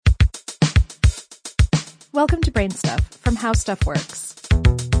Welcome to Brain Stuff from How Stuff Works.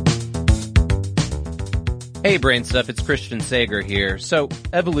 Hey Brain Stuff, it's Christian Sager here. So,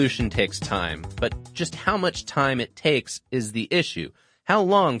 evolution takes time, but just how much time it takes is the issue. How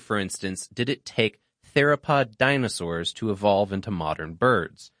long, for instance, did it take theropod dinosaurs to evolve into modern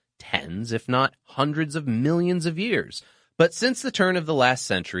birds? Tens, if not hundreds of millions of years. But since the turn of the last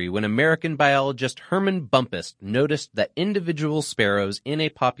century, when American biologist Herman Bumpus noticed that individual sparrows in a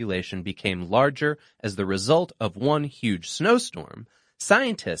population became larger as the result of one huge snowstorm,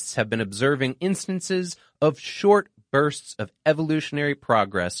 scientists have been observing instances of short bursts of evolutionary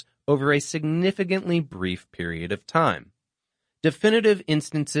progress over a significantly brief period of time. Definitive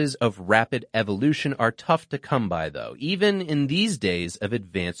instances of rapid evolution are tough to come by, though, even in these days of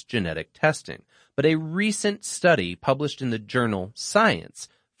advanced genetic testing. But a recent study published in the journal Science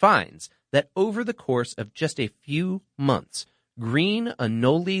finds that over the course of just a few months, green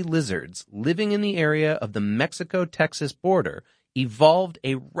anole lizards living in the area of the Mexico-Texas border evolved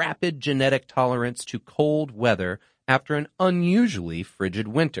a rapid genetic tolerance to cold weather after an unusually frigid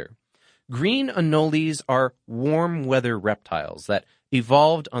winter. Green anoles are warm weather reptiles that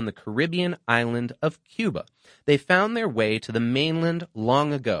evolved on the Caribbean island of Cuba. They found their way to the mainland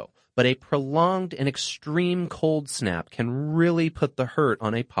long ago, but a prolonged and extreme cold snap can really put the hurt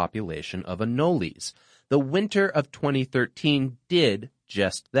on a population of anoles. The winter of 2013 did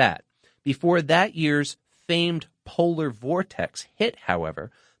just that. Before that year's famed polar vortex hit,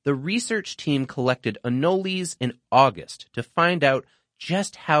 however, the research team collected anoles in August to find out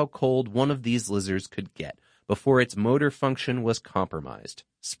just how cold one of these lizards could get before its motor function was compromised.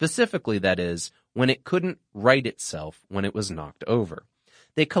 Specifically, that is, when it couldn't right itself when it was knocked over.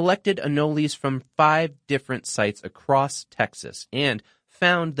 They collected anoles from 5 different sites across Texas and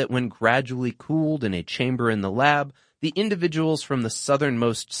found that when gradually cooled in a chamber in the lab, the individuals from the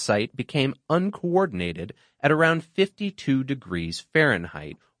southernmost site became uncoordinated at around 52 degrees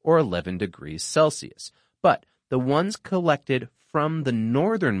Fahrenheit or 11 degrees Celsius. But the ones collected from the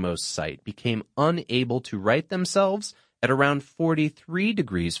northernmost site became unable to right themselves at around 43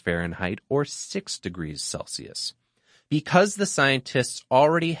 degrees Fahrenheit or 6 degrees Celsius. Because the scientists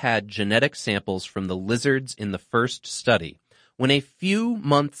already had genetic samples from the lizards in the first study, when a few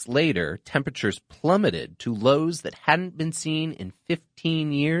months later temperatures plummeted to lows that hadn't been seen in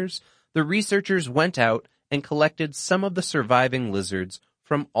 15 years, the researchers went out and collected some of the surviving lizards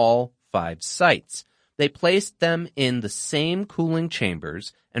from all 5 sites. They placed them in the same cooling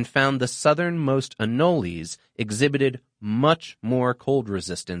chambers and found the southernmost anoles exhibited much more cold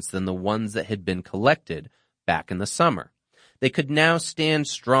resistance than the ones that had been collected back in the summer. They could now stand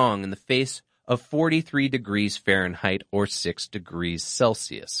strong in the face of 43 degrees Fahrenheit or 6 degrees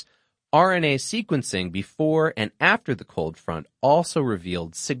Celsius. RNA sequencing before and after the cold front also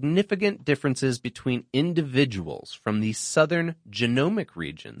revealed significant differences between individuals from the southern genomic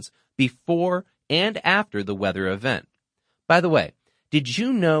regions before and after the weather event. By the way, did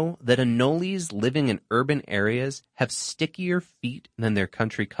you know that anoles living in urban areas have stickier feet than their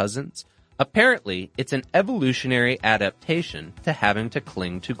country cousins? Apparently, it's an evolutionary adaptation to having to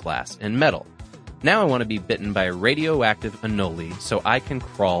cling to glass and metal. Now I want to be bitten by a radioactive anole so I can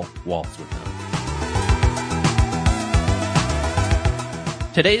crawl walls with them.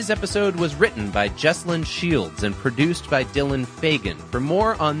 Today's episode was written by Jesslyn Shields and produced by Dylan Fagan. For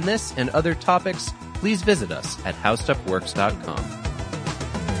more on this and other topics, please visit us at howstuffworks.com.